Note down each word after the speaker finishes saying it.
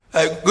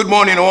Good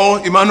morning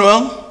all,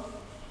 Emmanuel.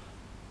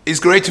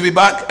 It's great to be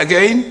back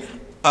again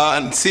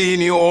and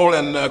seeing you all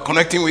and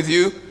connecting with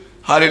you.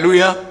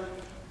 Hallelujah.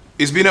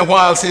 It's been a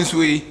while since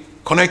we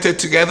connected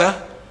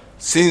together,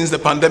 since the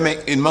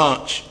pandemic in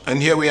March,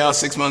 and here we are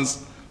 6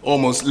 months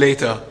almost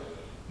later.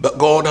 But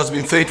God has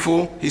been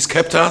faithful, He's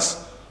kept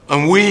us,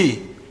 and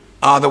we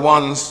are the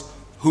ones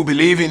who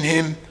believe in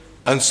Him,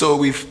 and so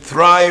we've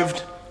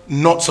thrived,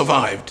 not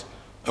survived,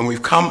 and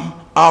we've come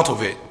out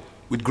of it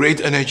with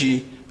great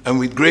energy and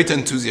with great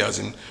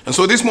enthusiasm. And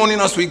so this morning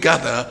as we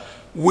gather,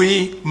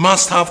 we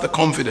must have the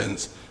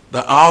confidence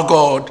that our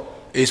God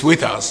is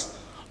with us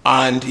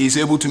and He's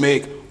able to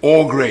make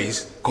all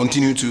grace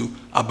continue to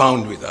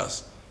abound with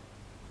us.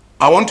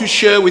 I want to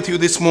share with you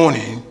this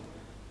morning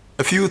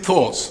a few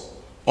thoughts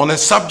on a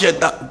subject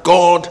that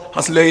God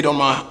has laid on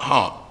my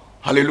heart.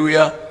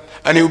 Hallelujah.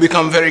 And it will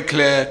become very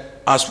clear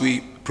as we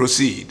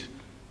proceed.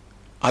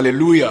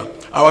 Hallelujah.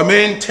 Our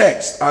main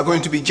texts are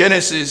going to be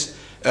Genesis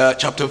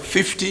chapter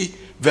 50,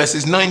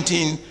 verses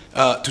 19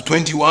 to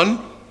 21.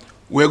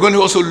 We're going to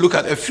also look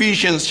at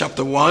Ephesians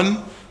chapter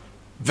 1,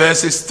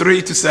 verses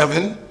 3 to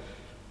 7.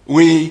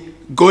 We're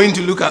going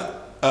to look at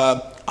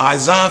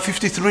Isaiah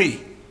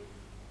 53,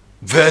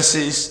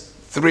 verses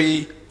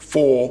 3,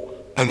 4,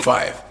 and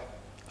 5,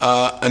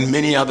 and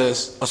many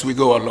others as we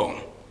go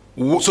along.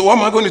 So what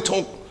am I going to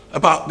talk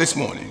about this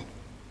morning?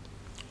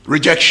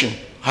 Rejection.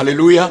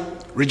 Hallelujah.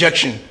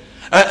 Rejection.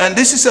 And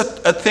this is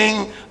a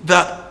thing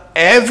that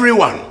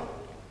everyone,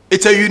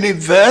 it's a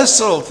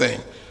universal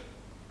thing.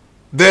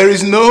 There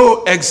is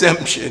no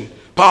exemption.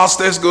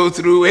 Pastors go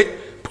through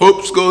it,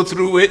 popes go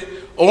through it,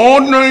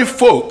 ordinary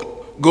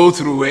folk go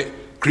through it,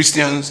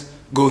 Christians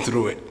go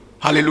through it.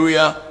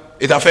 Hallelujah.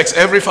 It affects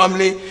every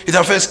family, it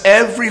affects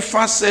every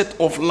facet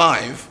of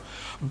life,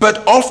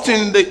 but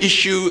often the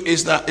issue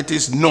is that it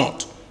is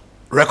not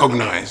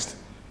recognized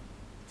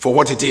for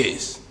what it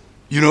is.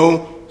 You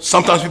know,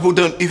 sometimes people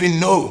don't even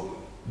know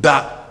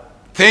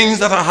that things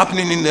that are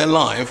happening in their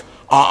life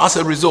are as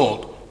a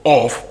result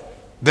of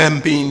them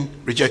being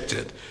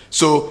rejected.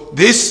 So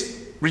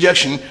this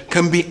rejection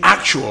can be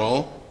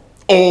actual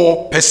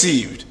or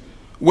perceived.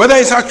 Whether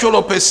it's actual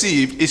or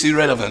perceived is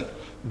irrelevant.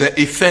 The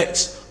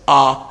effects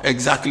are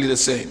exactly the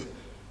same.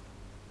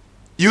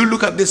 You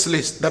look at this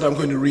list that I'm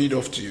going to read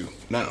off to you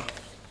now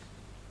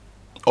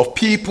of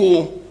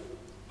people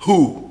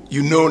who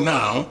you know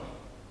now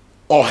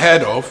or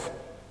heard of,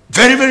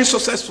 very, very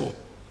successful.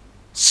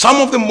 Some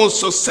of the most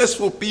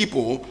successful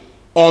people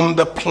on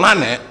the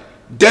planet,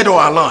 dead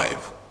or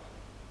alive.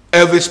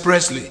 Elvis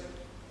Presley.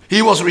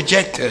 He was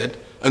rejected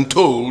and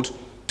told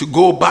to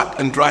go back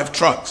and drive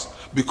trucks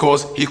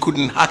because he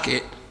couldn't hack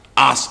it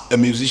as a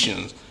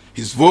musician.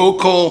 His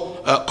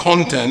vocal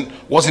content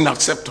wasn't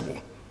acceptable.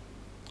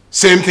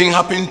 Same thing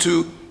happened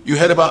to, you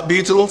heard about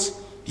Beatles?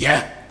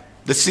 Yeah,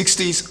 the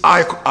 60s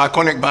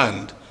iconic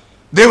band.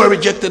 They were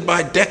rejected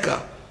by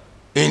Decca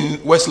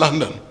in West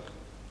London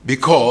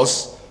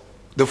because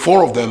the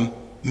four of them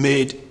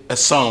made a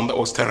sound that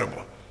was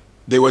terrible.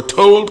 They were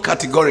told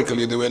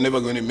categorically they were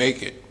never going to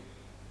make it.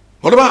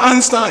 What about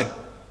Einstein?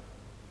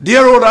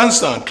 Dear old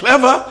Einstein,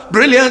 clever,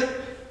 brilliant.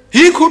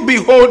 He could be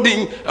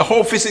holding a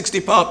whole physics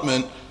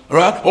department,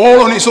 right,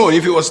 all on his own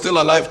if he was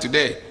still alive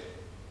today.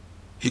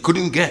 He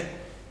couldn't get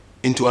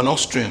into an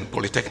Austrian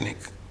polytechnic.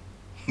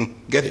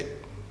 Get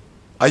it?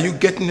 Are you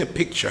getting a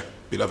picture,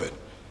 beloved?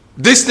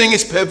 This thing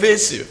is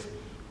pervasive.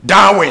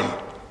 Darwin,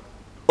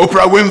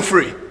 Oprah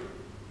Winfrey,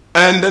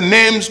 and the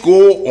names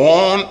go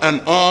on and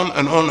on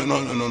and on and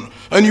on and on.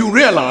 And you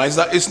realize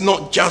that it's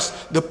not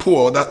just the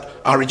poor that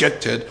are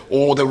rejected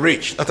or the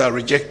rich that are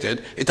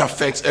rejected. It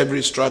affects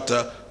every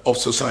strata of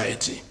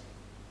society.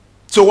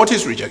 So what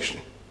is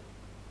rejection?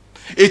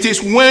 It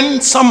is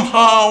when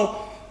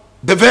somehow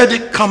the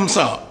verdict comes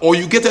out, or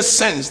you get a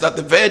sense that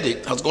the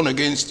verdict has gone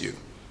against you,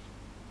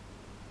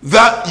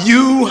 that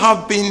you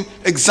have been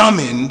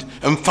examined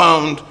and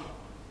found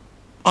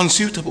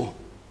unsuitable,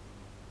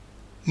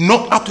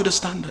 not up to the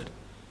standard,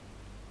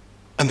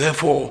 and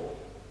therefore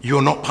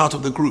you're not part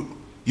of the group,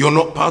 you're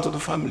not part of the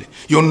family,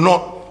 you're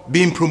not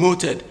being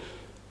promoted.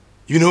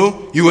 You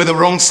know, you were the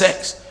wrong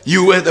sex,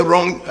 you were the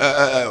wrong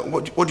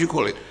what do you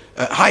call it,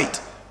 height,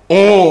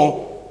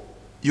 or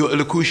your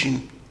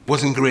elocution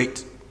wasn't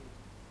great.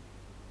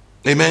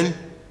 Amen.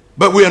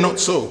 But we are not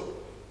so.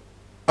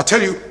 I tell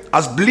you,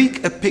 as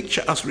bleak a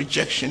picture as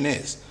rejection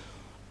is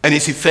and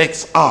its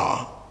effects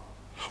are,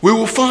 we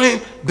will find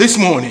this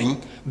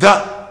morning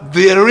that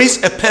there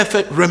is a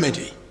perfect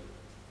remedy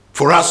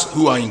for us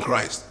who are in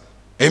Christ.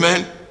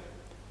 Amen.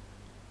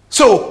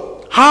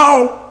 So,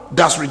 how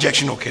does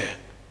rejection occur?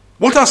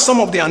 What are some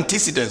of the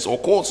antecedents or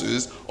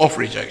causes of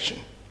rejection?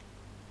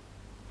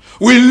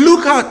 We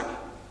look at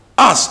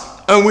us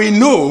and we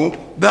know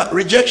that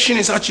rejection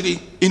is actually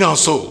in our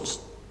souls.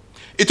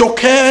 It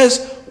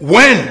occurs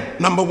when,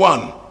 number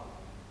one,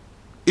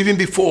 even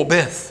before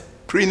birth,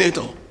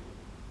 prenatal.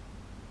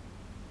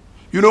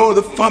 You know,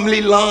 the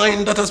family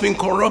line that has been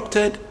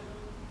corrupted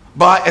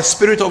by a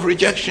spirit of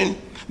rejection,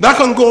 that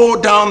can go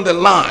down the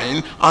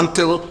line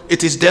until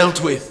it is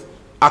dealt with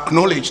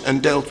acknowledged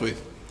and dealt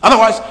with.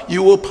 Otherwise,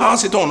 you will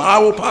pass it on. I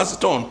will pass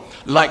it on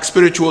like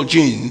spiritual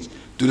genes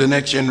to the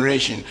next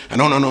generation,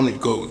 and on it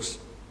goes.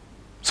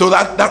 So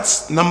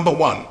that's number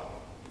one.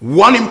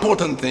 One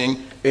important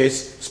thing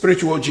is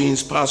spiritual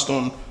genes passed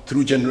on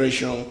through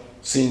generational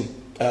sin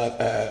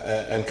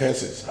and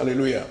curses.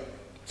 Hallelujah.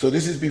 So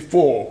this is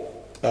before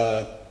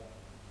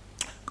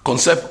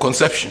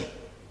conception.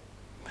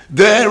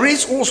 There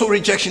is also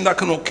rejection that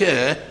can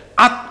occur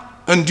at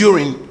and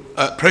during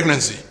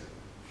pregnancy.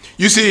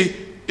 You see,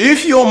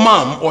 if your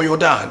mom or your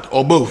dad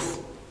or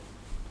both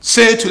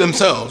say to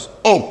themselves,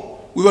 "Oh,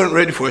 we weren't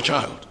ready for a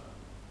child,"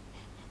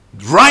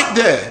 right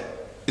there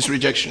is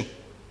rejection.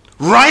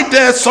 Right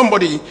there,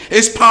 somebody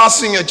is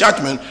passing a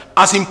judgment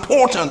as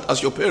important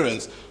as your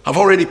parents have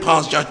already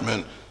passed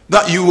judgment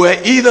that you were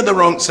either the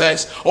wrong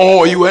sex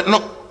or you were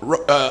not.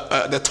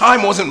 The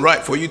time wasn't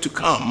right for you to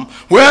come.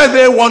 Where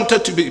they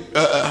wanted to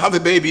have a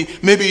baby,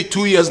 maybe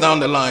 2 years down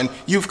the line,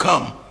 you've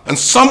come. And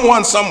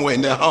someone somewhere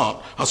in their heart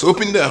has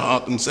opened their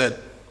heart and said,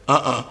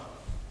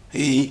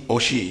 he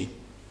or she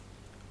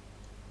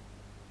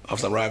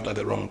has arrived at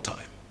the wrong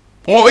time.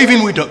 Or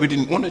even we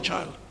didn't want a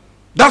child.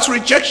 That's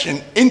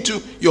rejection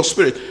into your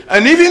spirit.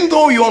 And even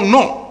though you're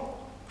not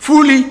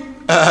fully,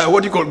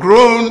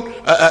 grown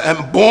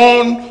and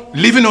born,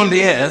 living on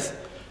the earth,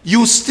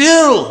 you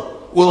still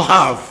will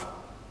have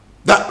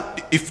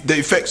that the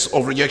effects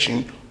of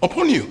rejection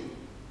upon you.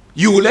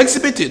 You will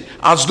exhibit it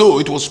as though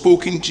it was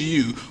spoken to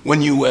you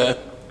when you were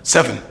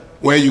 7,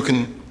 where you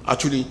can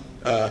actually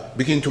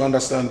begin to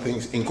understand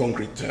things in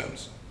concrete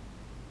terms.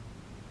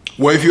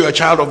 Where if you're a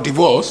child of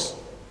divorce,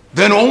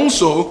 then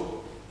also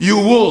you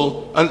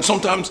will, and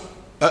sometimes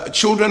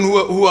children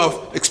who have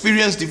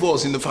experienced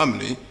divorce in the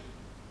family,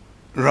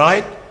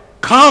 right,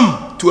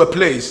 come to a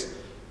place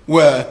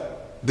where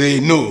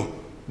they know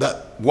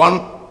that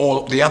one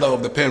or the other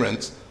of the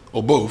parents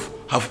or both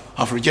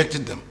have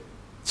rejected them.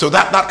 So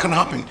that can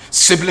happen.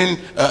 Sibling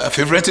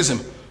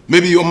favoritism.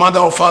 Maybe your mother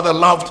or father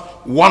loved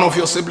one of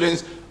your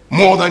siblings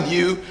more than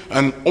you,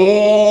 and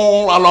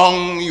all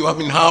along you have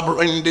been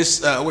harboring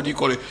this,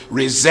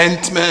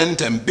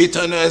 resentment and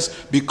bitterness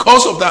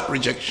because of that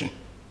rejection.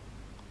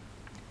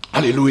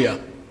 Hallelujah.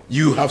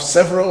 You have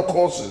several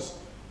causes.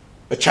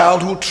 A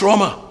childhood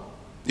trauma.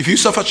 If you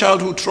suffer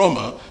childhood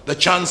trauma, the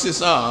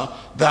chances are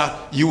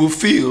that you will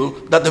feel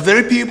that the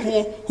very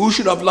people who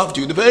should have loved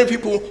you, the very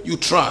people you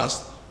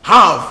trust,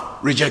 have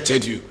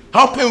rejected you.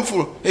 How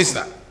painful is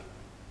that?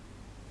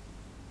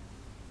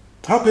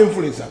 How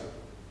painful is that?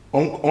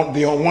 On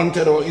the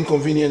unwanted or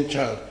inconvenient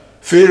child.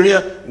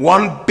 Failure,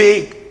 one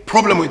big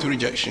problem with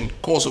rejection,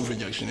 cause of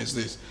rejection is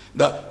this,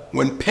 that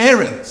when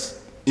parents,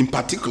 in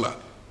particular,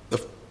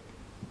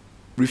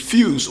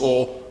 refuse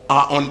or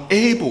are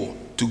unable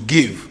to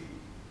give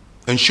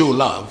and show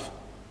love,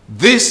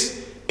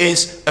 this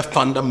is a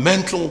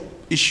fundamental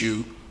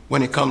issue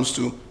when it comes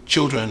to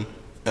children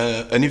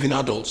and even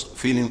adults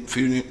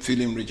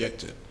feeling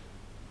rejected.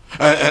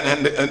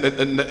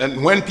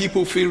 And when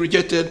people feel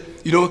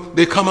rejected,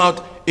 they come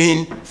out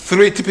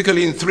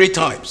typically in three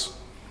types.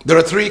 There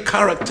are 3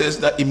 characters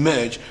that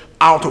emerge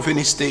out of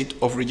any state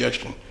of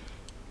rejection.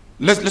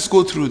 Let's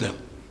go through them.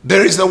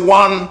 There is the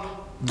one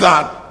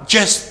that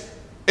just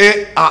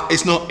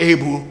is not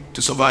able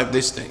to survive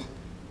this thing.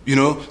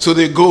 So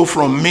they go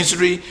from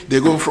misery, they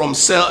go from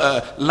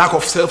lack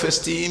of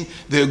self-esteem,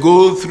 they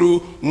go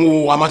through,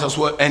 I might as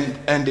well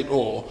end it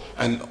all.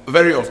 And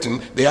very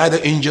often, they either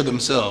injure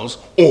themselves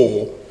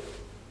or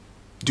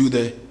do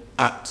the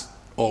act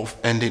of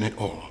ending it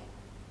all.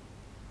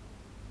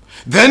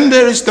 Then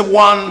there is the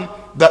one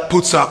that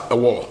puts up a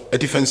wall, a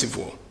defensive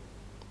wall.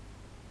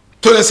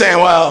 So they're saying,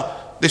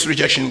 well, this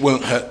rejection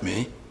won't hurt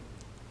me,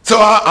 so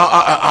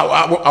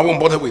I won't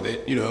bother with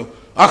it,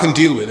 I can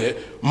deal with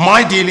it.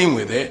 My dealing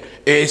with it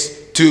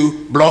is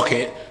to block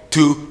it,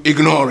 to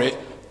ignore it,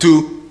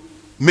 to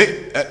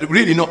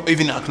really not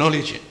even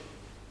acknowledge it.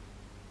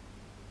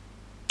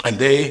 And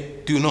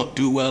they do not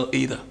do well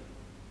either.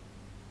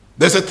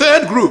 There's a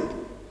third group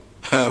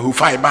who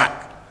fight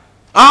back.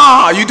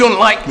 You don't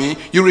like me,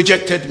 you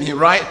rejected me,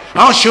 right?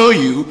 I'll show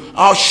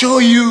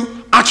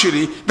you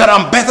actually that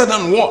I'm better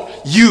than what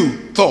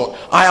you thought.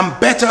 I am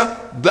better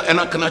and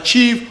I can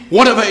achieve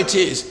whatever it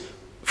is.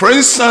 For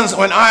instance,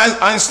 when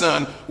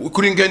Einstein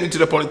couldn't get into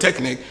the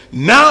Polytechnic,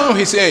 now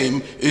his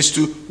aim is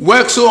to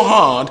work so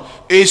hard,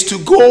 is to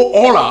go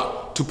all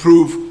out to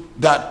prove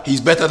that he's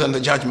better than the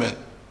judgment.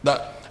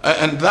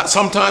 And that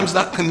sometimes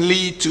that can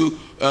lead to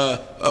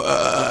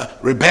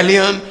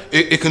rebellion.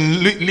 It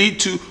can lead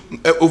to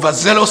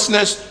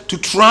overzealousness to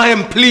try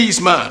and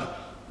please man.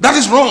 That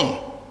is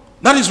wrong.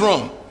 That is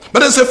wrong. But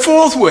there's a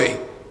fourth way,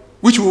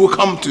 which we will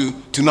come to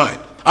tonight.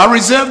 I'll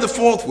reserve the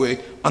fourth way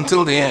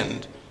until the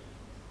end.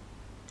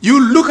 You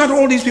look at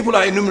all these people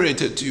I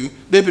enumerated to you,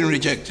 they've been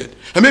rejected.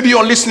 And maybe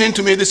you're listening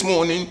to me this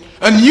morning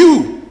and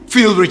you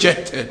feel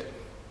rejected.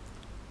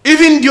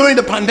 Even during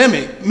the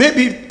pandemic,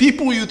 maybe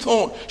people you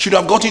thought should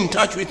have got in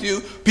touch with you,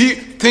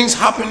 things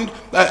happened,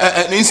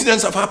 and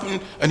incidents have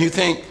happened, and you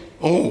think,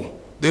 oh,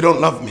 they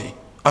don't love me.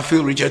 I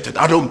feel rejected.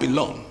 I don't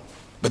belong.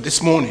 But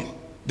this morning,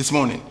 this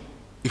morning,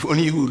 if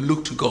only you will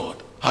look to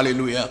God,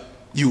 hallelujah,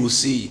 you will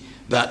see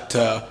that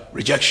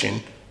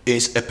rejection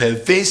is a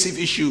pervasive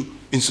issue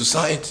in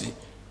society.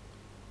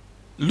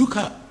 Look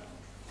at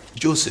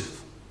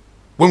Joseph.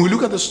 When we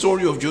look at the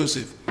story of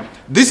Joseph,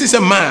 this is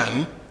a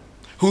man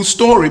whose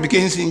story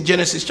begins in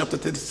Genesis chapter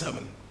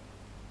 37.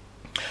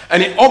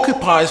 And it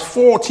occupies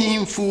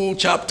 14 full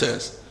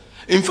chapters.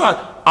 In fact,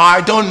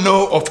 I don't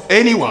know of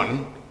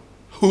anyone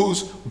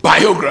whose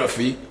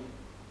biography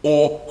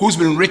or who's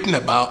been written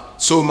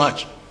about so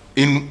much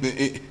in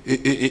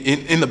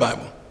the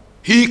Bible.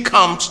 He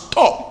comes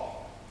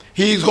top.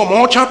 He's got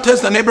more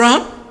chapters than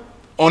Abraham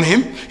on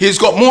him. He's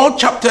got more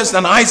chapters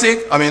than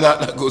Isaac. I mean,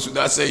 that goes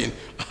without saying.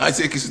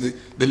 Isaac is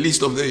the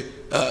least of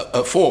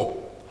the four.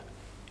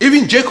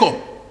 Even Jacob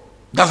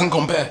doesn't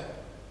compare.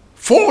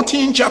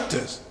 14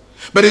 chapters.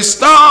 But it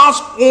starts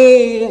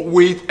all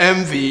with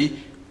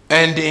envy,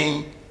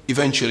 ending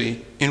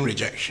eventually in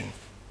rejection.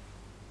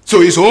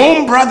 So his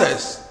own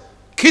brothers,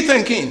 kith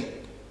and kin,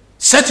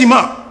 set him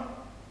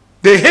up.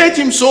 They hate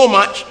him so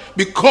much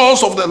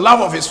because of the love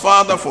of his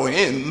father for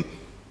him.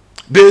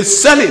 They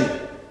sell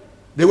him.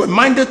 They were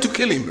minded to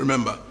kill him,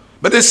 remember.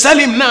 But they sell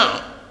him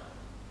now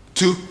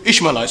to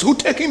Ishmaelites who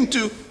take him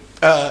to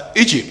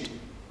Egypt.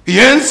 He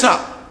ends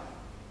up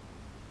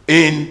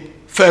in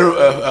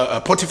Pharaoh,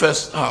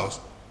 Potiphar's house.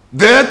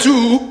 There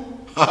too,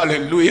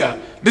 hallelujah,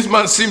 this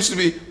man seems to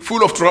be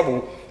full of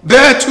trouble.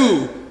 There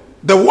too,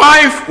 the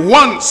wife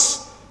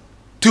wants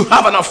to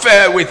have an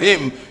affair with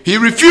him. He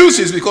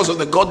refuses because of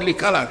the godly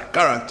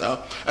character.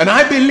 And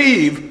I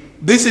believe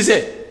this is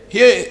it.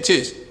 Here it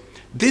is.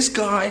 This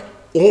guy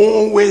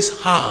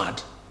always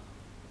had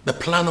the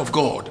plan of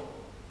God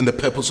and the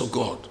purpose of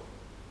God.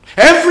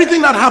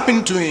 Everything that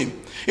happened to him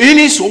in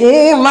his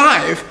whole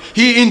life,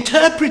 he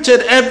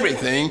interpreted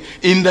everything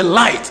in the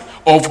light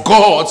of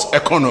God's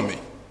economy.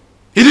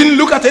 He didn't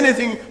look at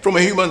anything from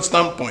a human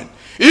standpoint.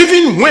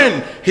 Even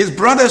when his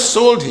brothers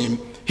sold him,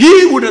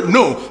 he wouldn't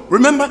know.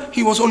 Remember,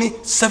 he was only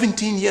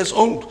 17 years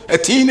old, a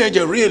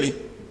teenager really.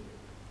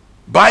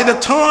 By the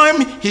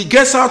time he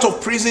gets out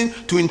of prison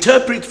to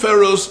interpret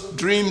Pharaoh's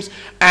dreams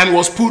and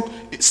was put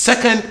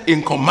second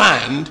in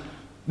command,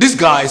 this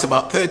guy is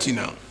about 30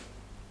 now.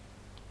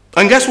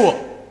 And guess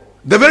what?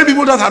 The very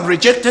people that have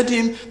rejected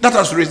him, that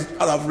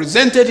have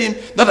resented him,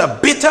 that are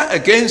bitter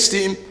against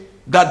him,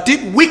 that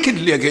did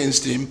wickedly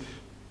against him,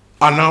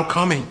 are now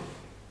coming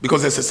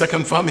because there's a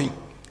second famine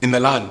in the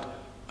land.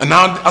 And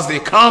now as they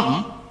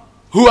come,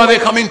 who are they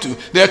coming to?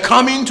 They're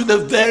coming to the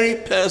very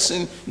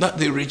person that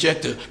they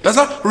rejected. Does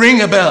that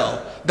ring a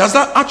bell? Does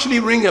that actually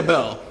ring a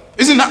bell?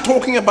 Isn't that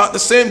talking about the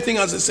same thing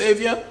as the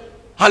Savior?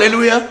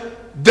 Hallelujah.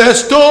 The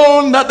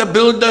stone that the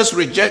builders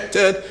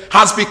rejected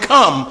has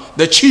become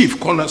the chief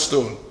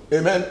cornerstone.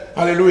 Amen.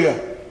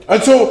 Hallelujah.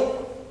 And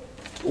so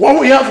what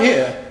we have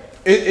here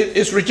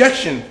is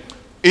rejection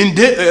in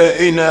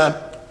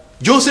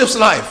Joseph's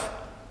life.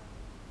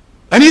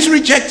 And he's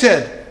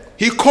rejected.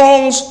 He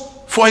calls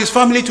for his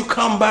family to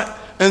come back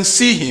and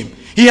see him.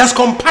 He has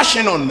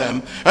compassion on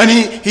them. And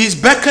he's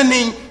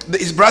beckoning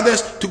his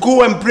brothers to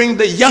go and bring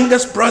the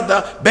youngest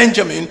brother,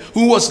 Benjamin,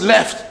 who was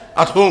left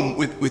at home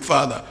with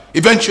father.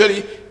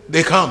 Eventually,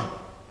 they come.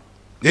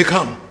 They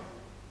come.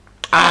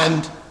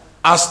 And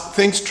as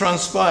things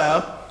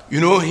transpire,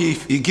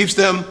 he gives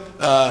them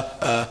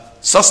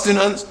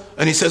sustenance.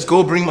 And he says,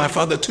 go bring my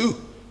father too.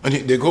 And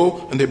they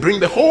go and they bring,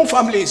 the whole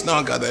family is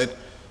now gathered.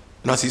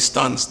 And as he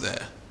stands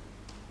there,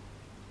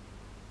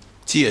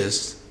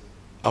 tears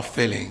are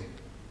filling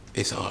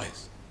his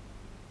eyes.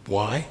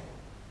 Why?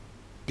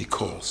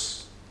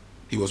 Because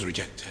he was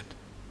rejected.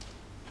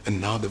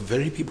 And now the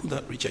very people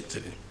that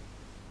rejected him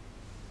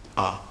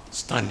are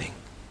standing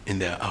in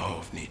their hour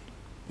of need.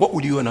 What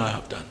would you and I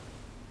have done?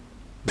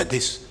 But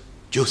this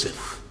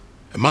Joseph,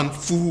 a man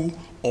full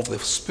of the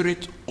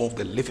Spirit of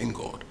the living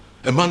God,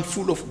 a man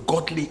full of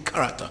godly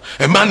character,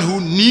 a man who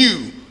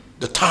knew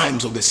the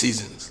times of the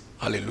seasons,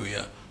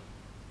 hallelujah,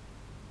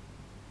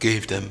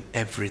 gave them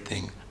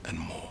everything and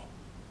more.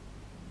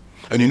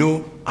 And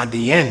at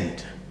the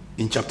end,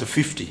 in chapter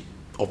 50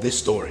 of this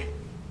story,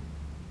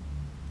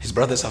 his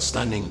brothers are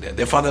standing there,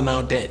 their father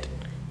now dead.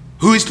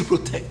 Who is to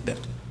protect them?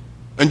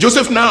 And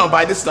Joseph now,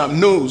 by this time,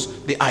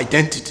 knows the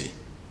identity.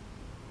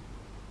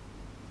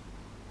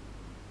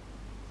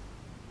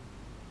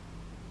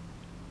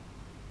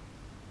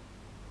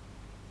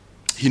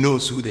 He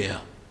knows who they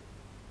are.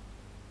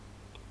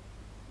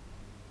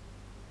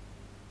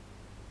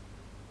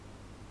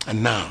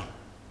 And now,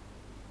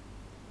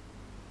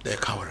 they're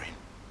cowering.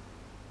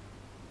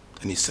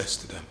 And he says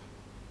to them,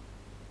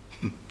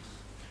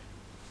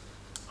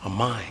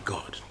 am I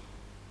God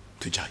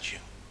to judge you?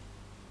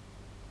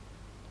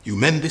 You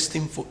meant this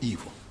thing for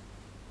evil,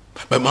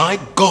 but my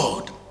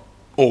God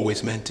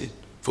always meant it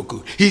for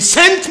good. He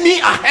sent me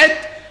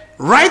ahead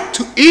right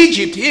to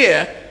Egypt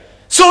here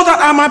so that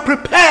I might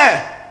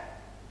prepare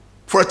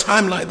for a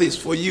time like this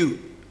for you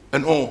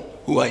and all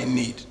who are in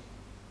need.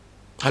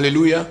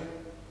 Hallelujah.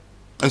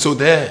 And so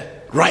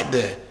right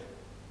there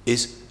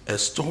is a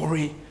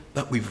story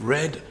that we've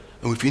read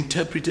and we've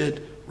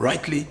interpreted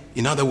rightly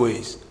in other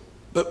ways.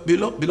 But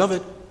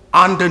beloved,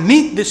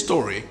 underneath this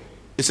story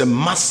is a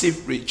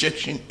massive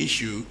rejection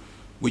issue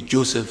which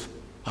Joseph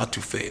had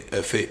to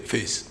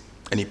face.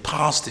 And he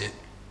passed it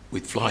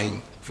with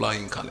flying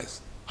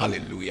colors.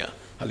 Hallelujah.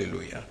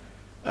 Hallelujah.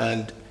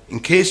 And in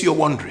case you're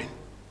wondering,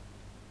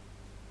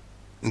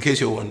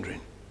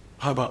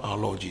 how about our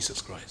Lord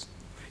Jesus Christ?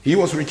 He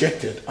was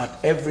rejected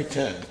at every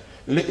turn.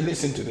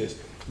 Listen to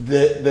this.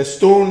 The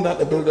stone that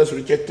the builders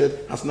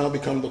rejected has now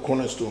become the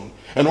cornerstone.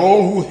 And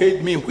all who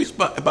hate me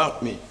whisper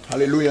about me.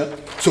 Hallelujah.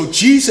 So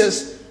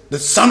Jesus, the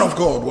Son of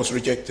God, was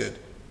rejected.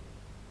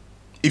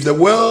 If the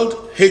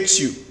world hates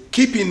you,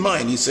 keep in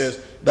mind, he says,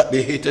 that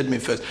they hated me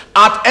first.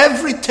 At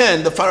every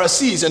turn, the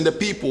Pharisees and the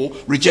people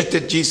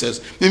rejected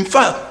Jesus. In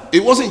fact,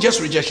 it wasn't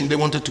just rejection. They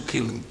wanted to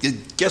kill him. They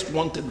just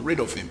wanted rid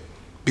of him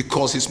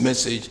because his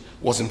message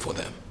wasn't for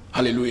them.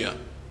 Hallelujah.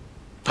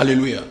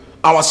 Hallelujah.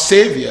 Our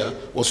Savior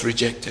was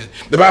rejected.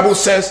 The Bible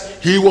says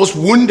he was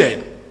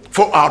wounded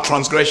for our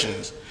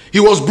transgressions. He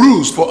was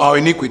bruised for our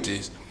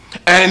iniquities.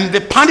 And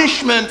the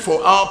punishment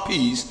for our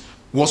peace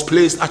was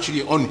placed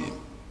actually on him.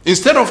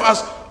 Instead of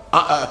us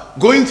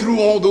going through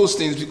all those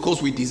things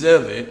because we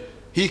deserve it,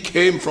 he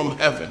came from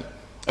heaven.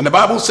 And the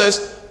Bible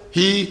says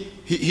he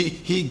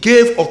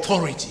gave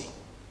authority.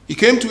 He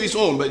came to his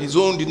own, but his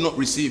own did not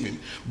receive him.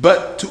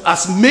 But to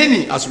as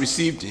many as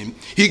received him,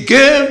 he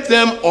gave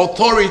them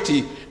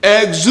authority,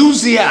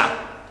 exousia,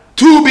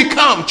 to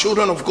become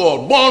children of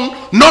God, born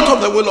not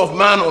of the will of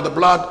man or the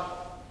blood,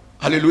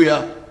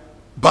 hallelujah,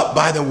 but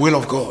by the will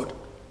of God,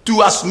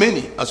 to as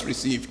many as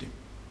received him.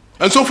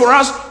 And so for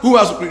us who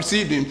has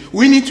received him,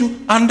 we need to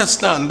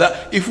understand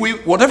that if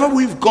whatever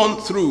we've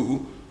gone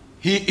through,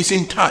 he is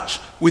in touch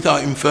with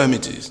our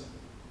infirmities.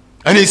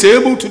 And he's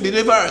able to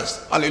deliver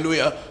us,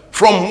 hallelujah,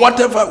 from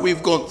whatever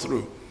we've gone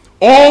through.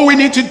 All we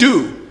need to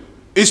do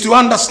is to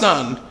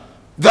understand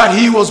that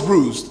he was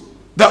bruised,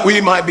 that we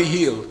might be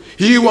healed.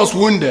 He was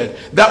wounded,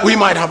 that we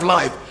might have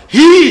life.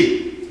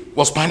 He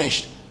was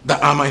punished,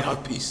 that I might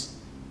have peace.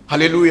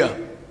 Hallelujah.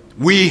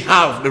 We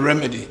have the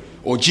remedy.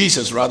 Or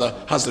Jesus rather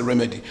has the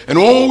remedy. And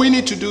all we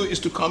need to do is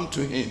to come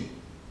to him.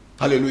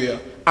 Hallelujah.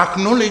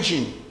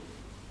 Acknowledging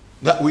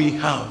that we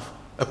have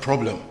a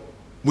problem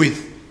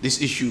with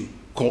this issue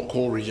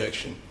called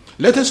rejection.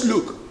 Let us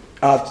look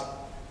at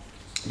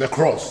the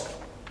cross.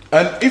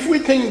 And if we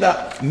think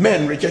that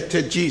men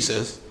rejected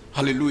Jesus,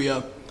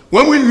 hallelujah,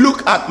 when we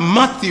look at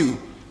Matthew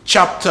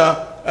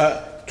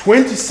chapter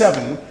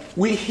 27,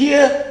 we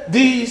hear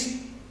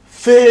these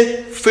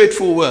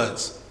faithful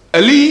words.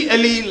 Eli,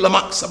 Eli,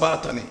 lama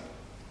sabachthani.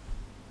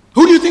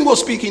 Who do you think was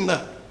speaking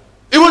that?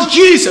 It was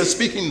Jesus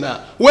speaking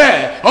that.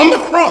 Where? On the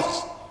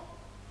cross.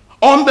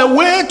 On the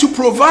way to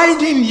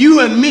providing you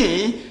and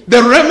me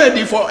the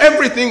remedy for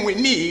everything we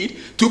need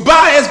to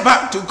buy us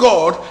back to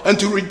God and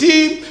to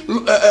redeem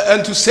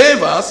and to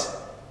save us,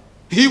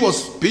 he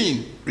was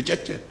being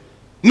rejected.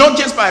 Not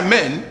just by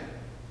men,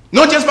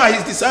 not just by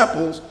his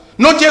disciples,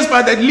 not just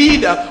by the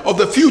leader of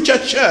the future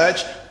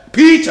church,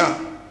 Peter,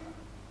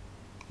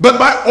 but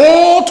by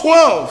all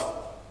 12.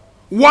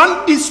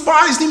 One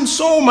despised him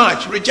so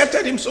much,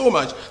 rejected him so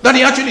much, that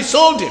he actually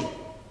sold him.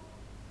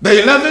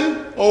 The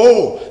 11,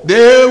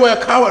 they were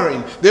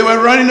cowering. They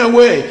were running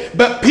away.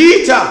 But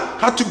Peter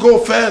had to go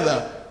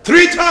further.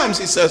 3 times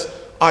he says,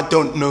 I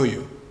don't know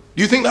you.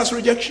 Do you think that's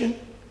rejection?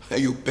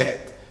 You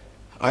bet.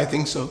 I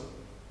think so.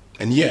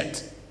 And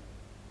yet,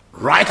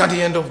 right at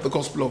the end of the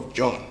Gospel of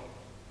John,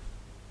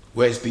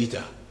 where's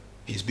Peter?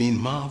 He's been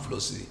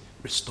marvelously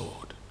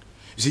restored.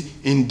 You see,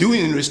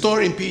 in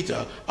restoring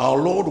Peter, our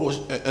Lord was,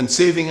 and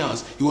saving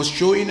us, he was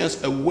showing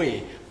us a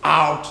way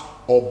out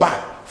or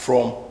back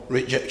from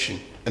rejection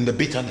and the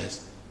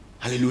bitterness.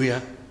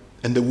 Hallelujah.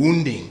 And the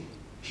wounding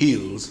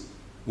heals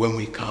when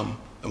we come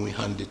and we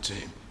hand it to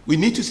him. We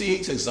need to see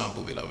his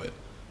example, beloved,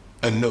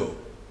 and know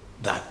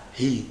that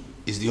he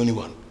is the only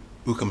one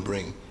who can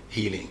bring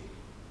healing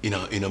in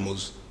our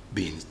innermost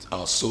beings,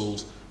 our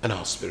souls and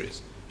our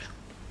spirits.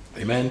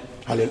 Amen.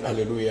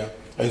 Hallelujah.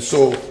 And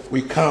so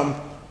we come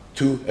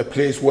to a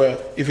place where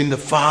even the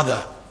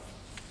Father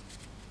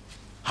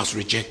has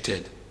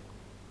rejected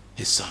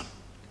his Son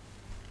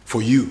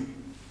for you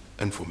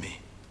and for me.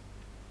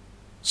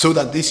 So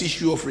that this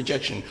issue of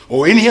rejection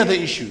or any other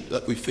issue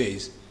that we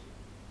face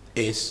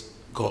is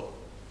got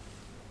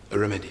a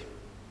remedy.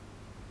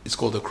 It's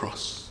called the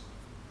cross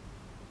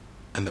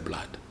and the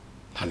blood.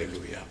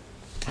 Hallelujah.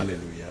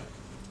 Hallelujah.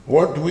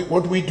 What do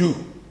we do?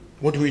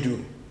 What do we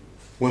do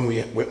when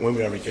we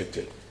are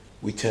rejected?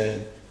 We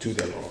turn to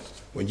the Lord.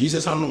 When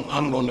Jesus hung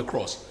on the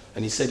cross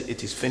and he said,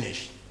 it is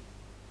finished,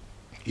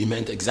 he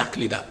meant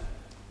exactly that.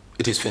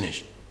 It is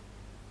finished.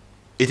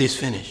 It is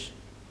finished.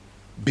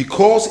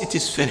 Because it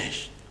is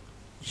finished,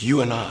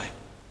 you and I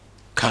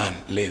can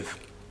live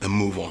and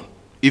move on.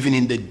 Even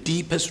in the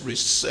deepest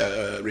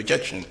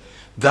rejection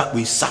that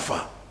we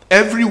suffer,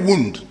 every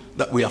wound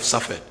that we have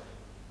suffered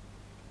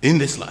in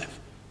this life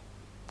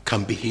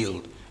can be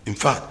healed. In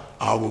fact,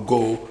 I will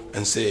go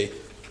and say,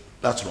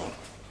 that's wrong.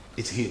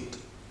 It's healed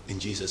in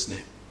Jesus'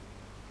 name.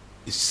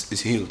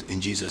 It's healed in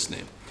Jesus'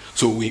 name.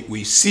 So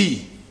we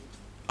see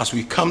as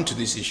we come to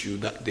this issue,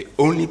 that the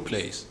only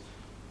place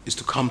is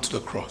to come to the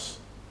cross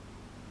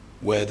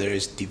where there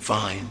is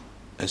divine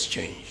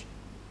exchange.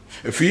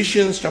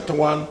 Ephesians chapter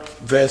 1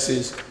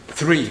 verses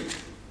 3.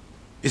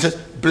 It says,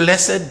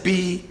 "Blessed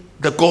be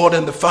the God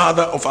and the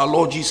Father of our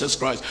Lord Jesus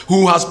Christ,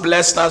 who has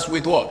blessed us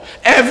with what?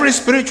 Every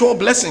spiritual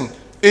blessing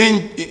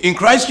in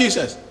Christ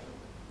Jesus."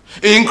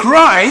 In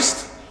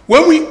Christ,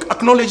 when we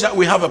acknowledge that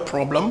we have a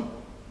problem,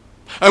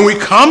 and we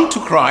come to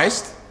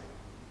Christ,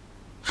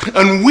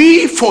 and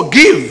we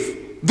forgive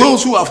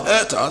those who have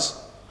hurt us,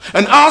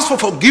 and ask for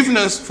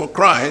forgiveness for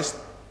Christ,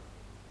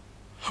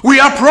 we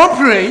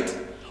appropriate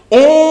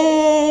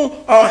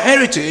all our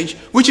heritage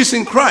which is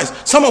in Christ,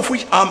 some of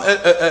which I'm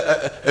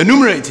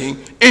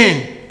enumerating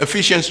in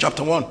Ephesians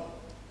chapter 1.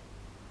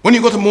 When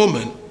you got a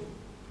moment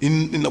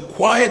in the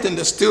quiet and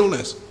the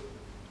stillness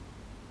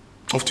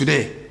of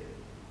today,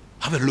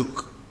 have a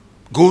look.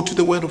 Go to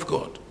the Word of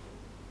God.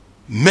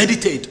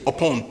 Meditate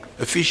upon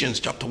Ephesians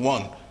chapter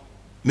 1,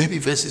 maybe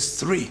verses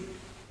 3,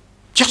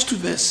 just to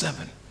verse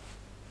 7,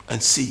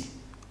 and see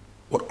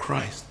what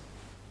Christ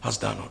has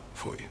done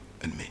for you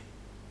and me.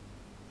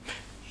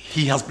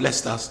 He has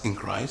blessed us in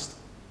Christ.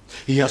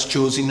 He has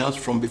chosen us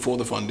from before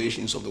the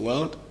foundations of the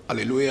world.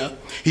 Hallelujah.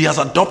 He has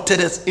adopted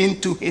us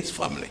into his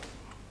family.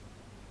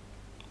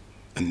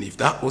 And if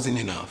that wasn't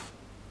enough,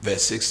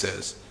 verse 6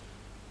 says,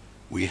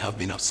 we have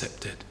been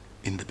accepted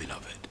in the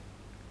beloved.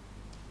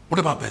 What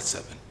about verse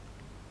 7?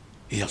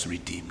 He has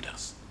redeemed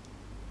us.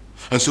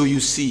 And so you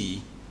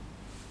see,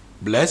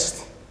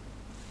 blessed,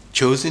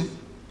 chosen,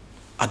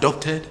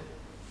 adopted,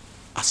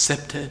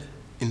 accepted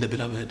in the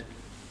beloved,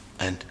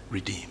 and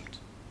redeemed.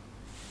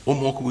 What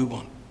more could we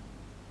want?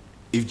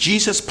 If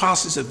Jesus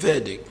passes a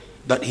verdict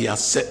that he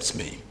accepts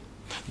me,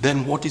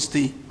 then what is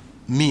the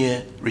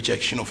mere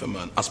rejection of a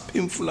man, as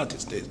painful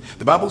as it is?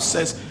 The Bible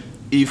says,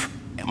 if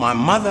my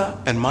mother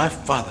and my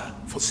father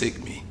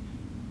forsake me,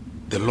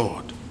 the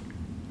Lord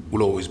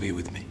will always be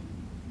with me.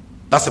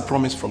 That's a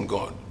promise from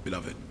God,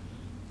 beloved.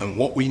 And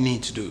what we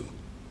need to do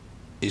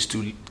is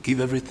to give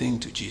everything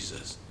to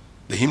Jesus.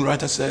 The hymn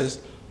writer says,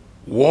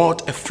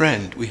 what a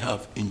friend we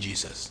have in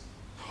Jesus.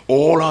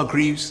 All our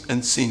griefs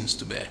and sins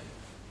to bear.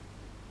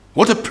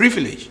 What a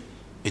privilege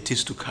it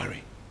is to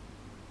carry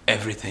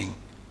everything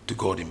to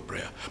God in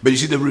prayer. But you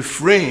see, the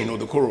refrain or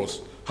the chorus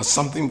has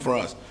something for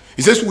us.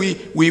 It says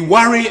we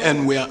worry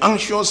and we are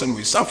anxious and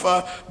we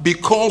suffer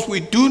because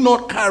we do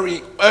not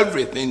carry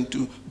everything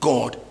to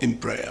God in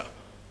prayer.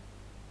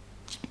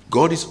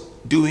 God is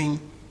doing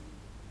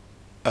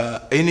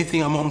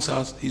anything amongst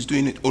us, he's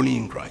doing it only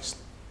in Christ.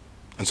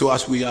 And so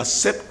as we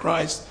accept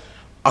Christ,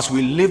 as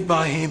we live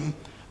by him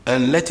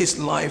and let his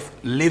life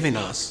live in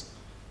us,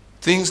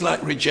 things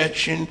like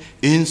rejection,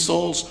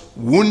 insults,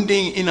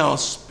 wounding in our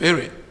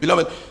spirit.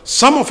 Beloved,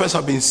 some of us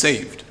have been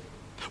saved.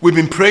 We've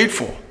been prayed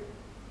for.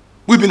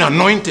 We've been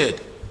anointed.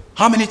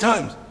 How many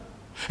times?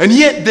 And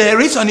yet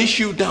there is an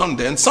issue down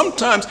there. And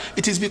sometimes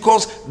it is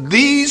because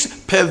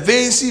these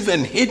pervasive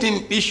and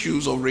hidden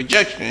issues of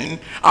rejection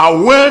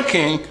are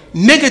working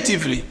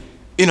negatively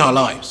in our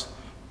lives.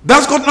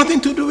 That's got nothing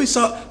to do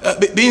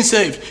with being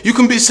saved. You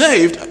can be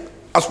saved,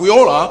 as we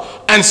all are,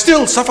 and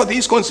still suffer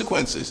these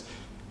consequences.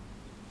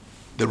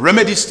 The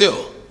remedy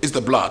still is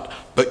the blood.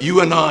 But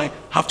you and I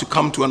have to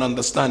come to an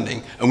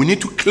understanding, and we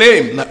need to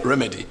claim that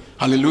remedy.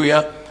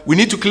 Hallelujah. We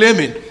need to claim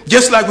it.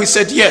 Just like we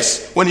said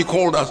yes when he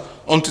called us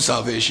unto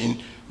salvation.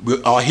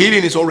 Our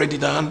healing is already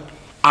done.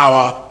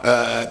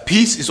 Our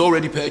peace is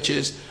already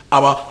purchased.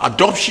 Our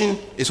adoption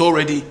is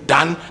already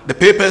done. The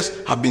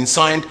papers have been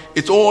signed.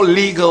 It's all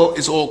legal.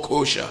 It's all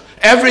kosher.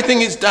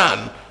 Everything is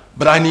done.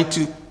 But I need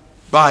to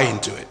buy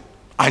into it.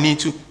 I need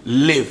to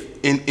live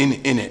in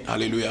it.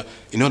 Hallelujah.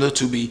 In order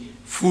to be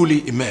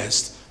fully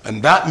immersed.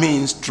 And that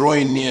means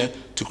drawing near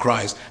to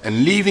Christ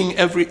and leaving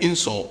every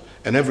insult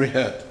and every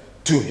hurt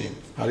to him.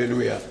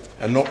 Hallelujah.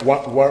 And not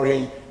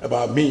worrying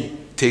about me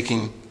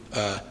taking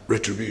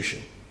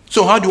retribution.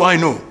 So how do I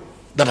know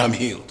that I'm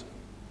healed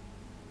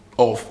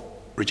of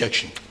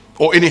rejection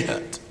or any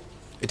hurt?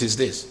 It is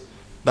this,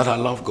 that I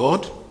love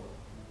God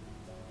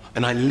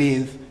and I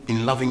live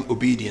in loving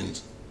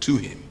obedience to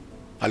him.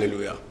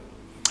 Hallelujah.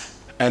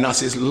 And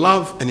as his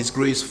love and his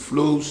grace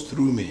flows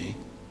through me,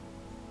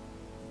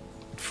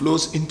 it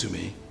flows into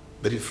me,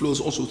 but it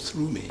flows also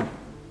through me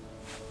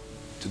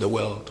to the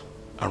world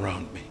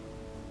around me.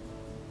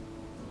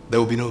 There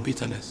will be no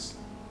bitterness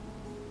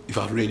if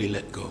I've really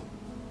let go.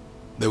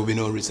 There will be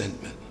no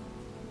resentment.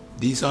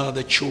 These are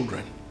the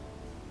children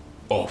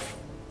of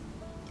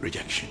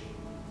rejection.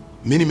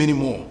 Many, many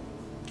more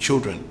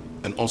children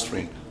and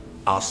offspring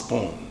are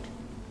spawned.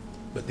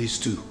 But these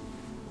two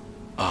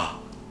are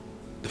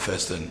the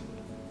first and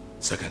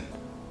second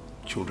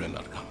children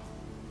that come.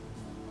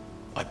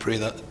 I pray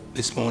that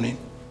this morning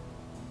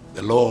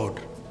the Lord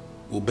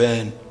will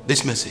burn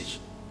this message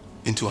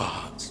into our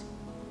hearts.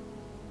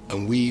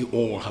 And we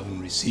all,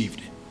 having received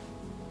it,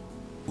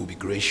 will be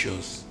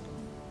gracious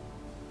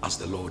as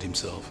the Lord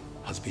himself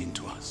has been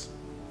to us,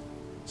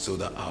 so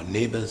that our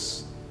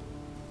neighbors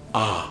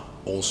are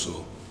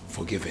also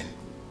forgiven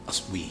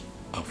as we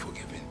are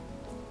forgiven.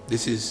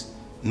 this is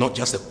not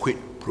just a quid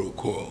pro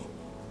quo,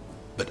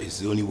 but it's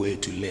the only way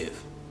to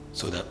live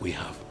so that we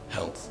have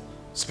health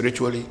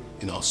spiritually,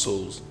 in our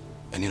souls,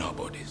 and in our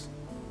bodies.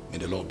 May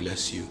the Lord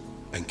bless you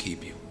and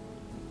keep you.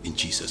 In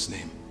Jesus'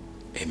 name,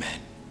 amen.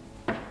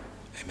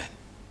 Amen.